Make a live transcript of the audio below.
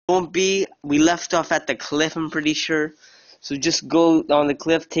We left off at the cliff, I'm pretty sure. So just go on the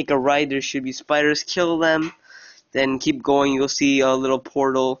cliff, take a ride. There should be spiders, kill them. Then keep going, you'll see a little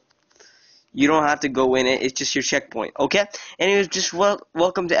portal. You don't have to go in it, it's just your checkpoint, okay? Anyways, just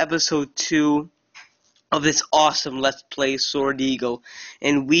welcome to episode 2 of this awesome Let's Play Swordigo.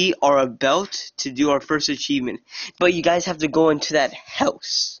 And we are about to do our first achievement. But you guys have to go into that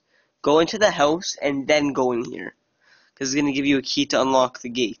house. Go into the house and then go in here. Because it's going to give you a key to unlock the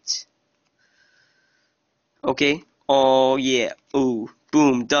gate. Okay? Oh yeah. Ooh.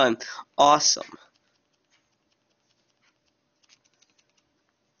 Boom. Done. Awesome.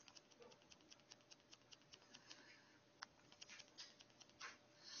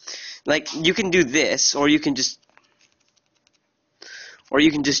 Like, you can do this, or you can just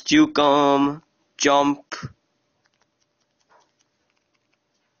juke 'em, jump.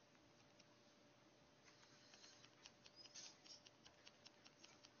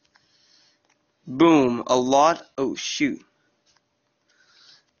 Boom. A lot. Oh shoot.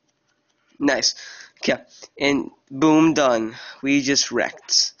 Nice. Okay. And boom, done. We just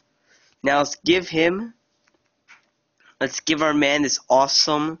wrecked. Now let's give our man this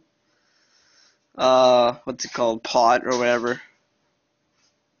awesome what's it called, pot or whatever.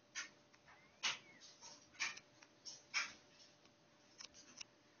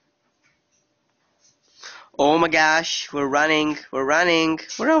 Oh my gosh, we're running, we're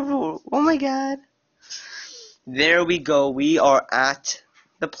over, oh my god. There we go, we are at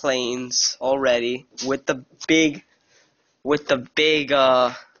the plains already with the big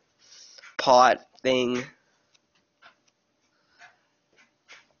pot thing.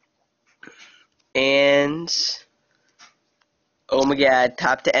 And oh my god,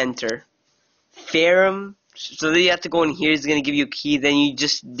 tap to enter. Ferrum. So then you have to go in here. It's gonna give you a key. Then you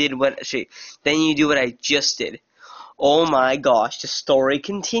just did then you do what I just did. Oh my gosh, the story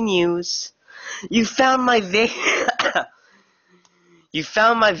continues. You found my vase. You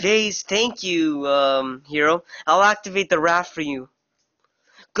found my vase. Thank you, hero. I'll activate the raft for you.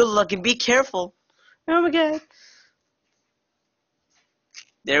 Good luck and be careful. Oh my god.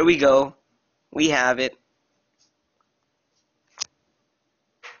 There we go. We have it.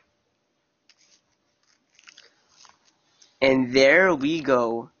 And there we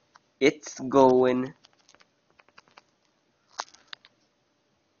go. It's going.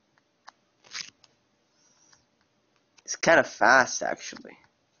 It's kind of fast, actually.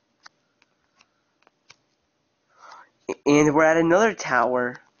 And we're at another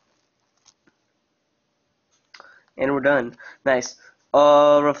tower. And we're done. Nice.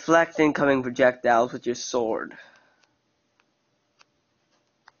 Reflect incoming projectiles with your sword.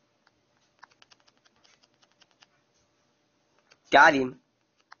 Got him.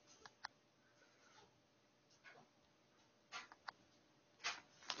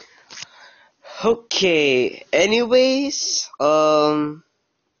 Okay, anyways, so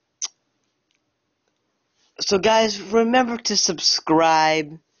guys, remember to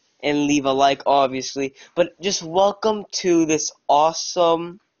subscribe and leave a like, obviously, but just welcome to this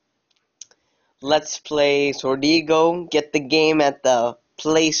awesome Let's Play Swordigo. Get the game at the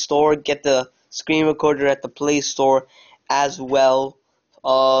Play Store, get the screen recorder at the Play Store as well.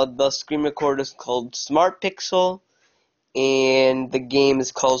 The screen recorder is called Smart Pixel, and the game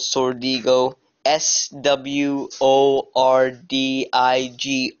is called Swordigo. Swordigo.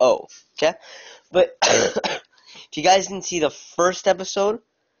 Okay? But if you guys didn't see the first episode,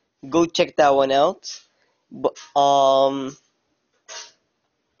 go check that one out. But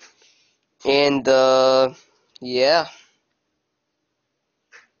and yeah.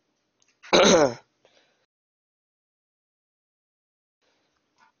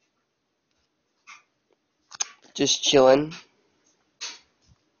 Just chilling.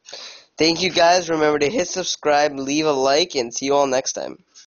 Thank you guys. Remember to hit subscribe, leave a like, and see you all next time.